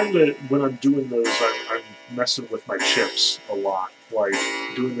 I find that when I'm doing those, I'm messing with my chips a lot. Like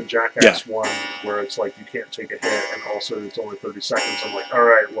doing the jackass one where it's like you can't take a hit, and also it's only 30 seconds. I'm like, all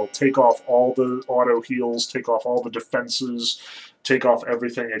right, well, take off all the auto heals, take off all the defenses, take off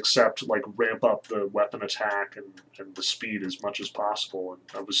everything except like ramp up the weapon attack and the speed as much as possible. And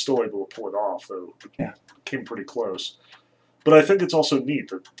I was still able to pull it off, though it came pretty close. But I think it's also neat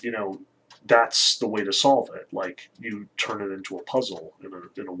that, that's the way to solve it. Like, you turn it into a puzzle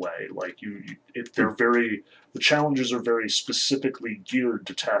in a way. Like, the challenges are very specifically geared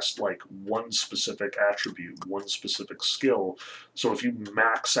to test, like, one specific attribute, one specific skill. So if you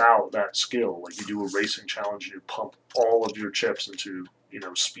max out that skill, like you do a racing challenge and you pump all of your chips into,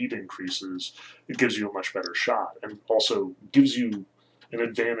 speed increases, it gives you a much better shot. And also gives you an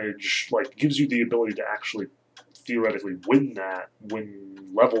advantage, like, gives you the ability to actually theoretically win that when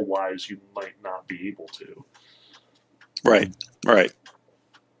level-wise you might not be able to. Right.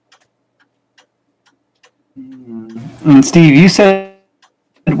 And Steve, you said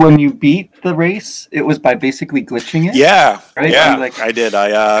when you beat the race, it was by basically glitching it? Yeah. Right? Yeah, I did.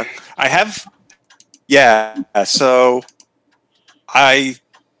 I have... Yeah, so... I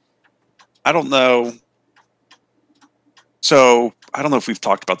don't know... So... I don't know if we've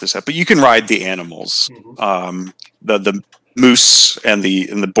talked about this yet, but you can ride the animals, the moose and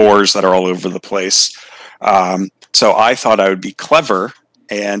the boars that are all over the place. So I thought I would be clever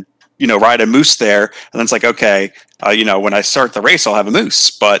and ride a moose there, and then it's like, okay, when I start the race, I'll have a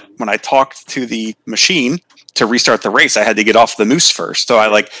moose. But when I talked to the machine to restart the race, I had to get off the moose first. So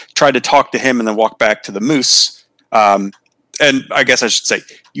I tried to talk to him and then walk back to the moose. And I guess I should say,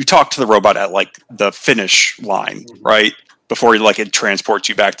 you talk to the robot at the finish line, right? Before it transports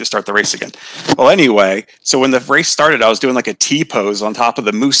you back to start the race again. Well, anyway, so when the race started, I was doing a T pose on top of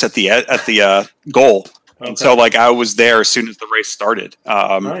the moose at the goal, and so I was there as soon as the race started.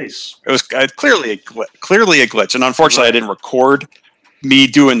 Nice. It was clearly a glitch, and unfortunately, I didn't record me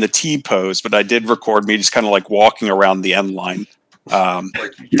doing the T pose, but I did record me just kind of walking around the end line.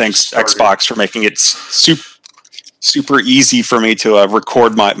 Thanks Xbox for making it super easy for me to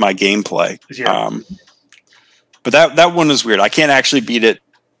record my gameplay. Yeah. But that one was weird. I can't actually beat it,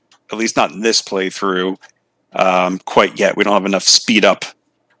 at least not in this playthrough, quite yet. We don't have enough speed up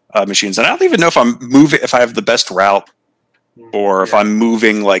machines, and I don't even know if if I have the best route, or if I'm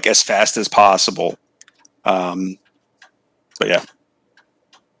moving as fast as possible. But yeah.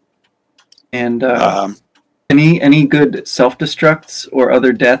 And any good self-destructs or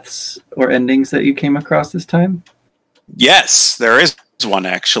other deaths or endings that you came across this time? Yes, there is one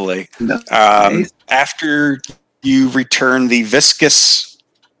actually. Nice. After you return the viscous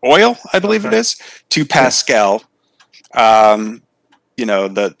oil, I believe it is, to Pascal. There's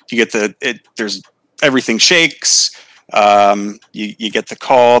everything shakes. You get the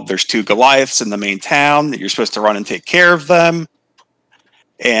call. There's 2 Goliaths in the main town that you're supposed to run and take care of them.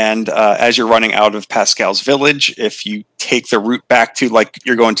 And as you're running out of Pascal's village, if you take the route back to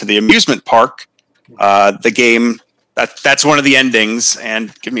you're going to the amusement park, the game. That's one of the endings.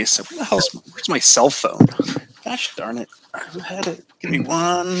 And give me a second. Where's my cell phone? Gosh darn it. I had it. Give me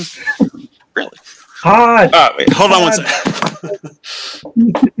one. Really? Pod. Wait, hold on one second.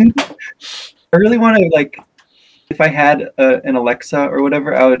 I really want to like, if I had an Alexa or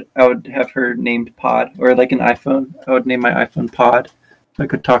whatever, I would have her named Pod, or like an iPhone. I would name my iPhone Pod. I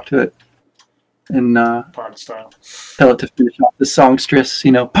could talk to it and Pod style. tell it to finish off the songstress.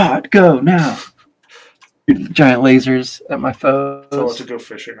 Pod, go now. Giant lasers at my Tell it foes. to go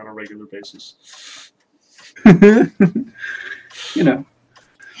fishing on a regular basis. I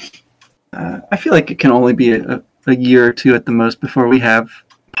feel like it can only be a year or two at the most before we have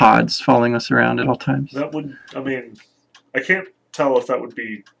pods following us around at all times. That would, I can't tell if that would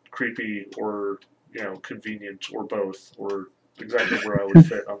be creepy or, convenient or both, or exactly where I would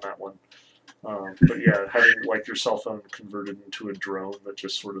fit on that one. But yeah, having like your cell phone converted into a drone that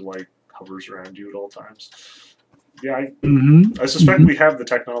just sort of like hovers around you at all times. Yeah, I suspect we have the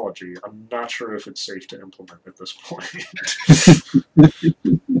technology. I'm not sure if it's safe to implement at this point.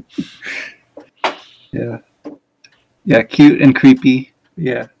 Yeah, cute and creepy.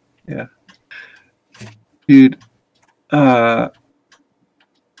 Yeah. Dude,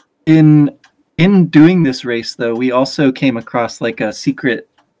 in doing this race though, we also came across like a secret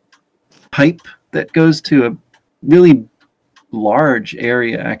pipe that goes to a really large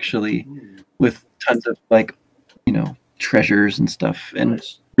area actually, with tons of like, treasures and stuff, and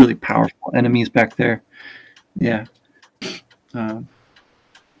Nice. really powerful enemies back there. Yeah.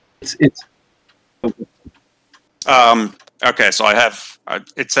 It's Okay, so I have,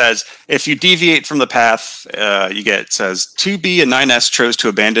 it says, if you deviate from the path, it says, 2B and 9S chose to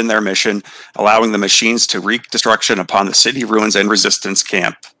abandon their mission, allowing the machines to wreak destruction upon the city ruins and resistance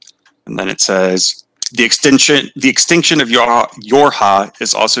camp. And then it says, the extinction of Yorha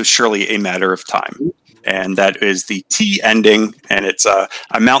is also surely a matter of time. And that is the T ending, and it's a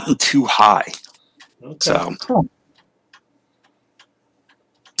mountain too high. Okay. So, cool.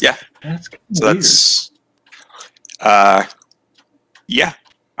 Yeah. That's so weird. that's, yeah.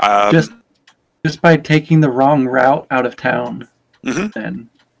 Just by taking the wrong route out of town, then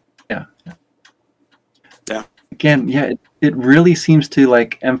yeah. Again, it really seems to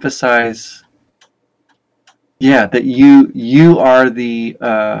like emphasize, that you are the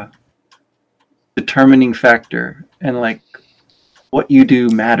determining factor, and like what you do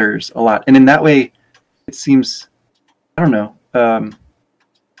matters a lot, and in that way, it seems, I don't know,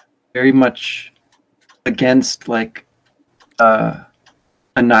 very much against like a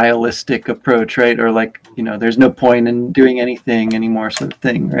nihilistic approach, right? Or like, there's no point in doing anything anymore, sort of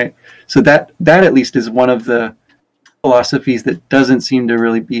thing, right? So that at least is one of the philosophies that doesn't seem to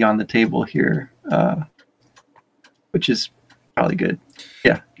really be on the table here, which is probably good.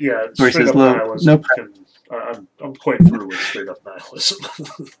 Yeah. Yeah, Versus straight up low- nihilism. no- I'm quite through with straight up nihilism.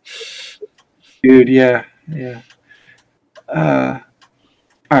 Dude, yeah. All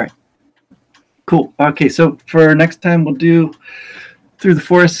right. Cool. Okay, so for next time we'll do Through the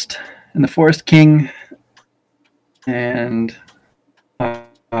Forest and the Forest King, and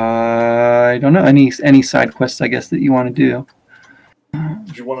I don't know, any side quests I guess that you want to do.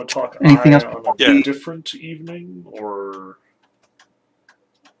 Do you want to talk Anything else? on a different evening, or?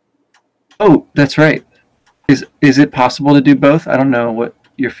 Oh, that's right. Is it possible to do both? I don't know what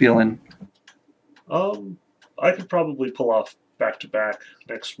you're feeling. I could probably pull off back-to-back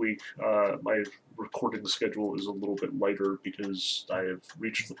next week. My recording schedule is a little bit lighter because I have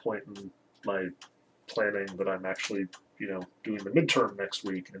reached the point in my planning that I'm actually, doing the midterm next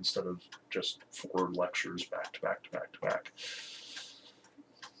week instead of just 4 lectures back-to-back.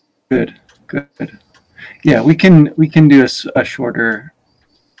 Good. Yeah, we can do a shorter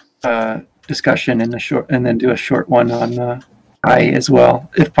discussion and then do a short one on I as well,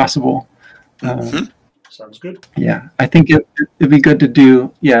 if possible. Sounds good. Yeah, I think it'd be good to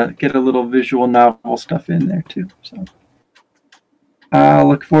do, get a little visual novel stuff in there too. So I'll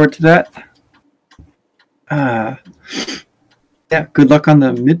look forward to that. Good luck on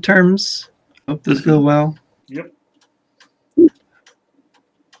the midterms. Hope those go well. Yep.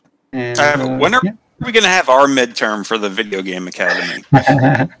 And when are we going to have our midterm for the Video Game Academy?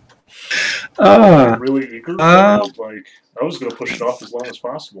 I'm really eager. I was going to push it off as long as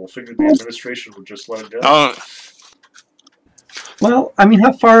possible. Figured the administration would just let it go. Well, I mean,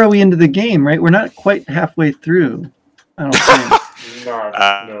 how far are we into the game, right? We're not quite halfway through, I don't think.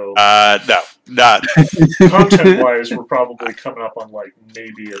 No. Not. Content-wise, we're probably coming up on like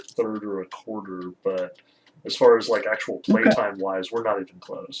maybe a third or a quarter, but as far as like actual playtime-wise, we're not even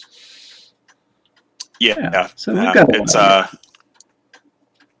close. Yeah. So we've got it's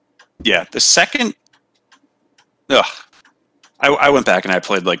the second. I went back and I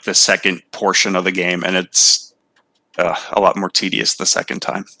played like the second portion of the game, and it's a lot more tedious the second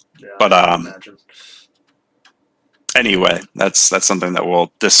time. Yeah, But I can imagine. anyway, that's something that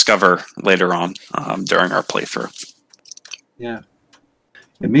we'll discover later on during our playthrough. Yeah.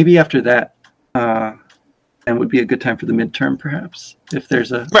 And maybe after that, then would be a good time for the midterm, perhaps, if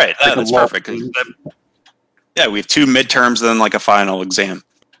there's a Right, like a that's lull. perfect. 'Cause yeah, we have 2 midterms and then like a final exam.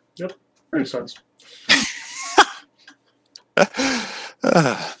 Makes sense.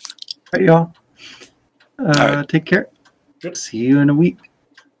 Uh, Right, y'all. right. Take care. Yep. See you in a week.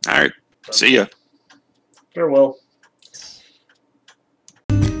 all right, see ya. Farewell.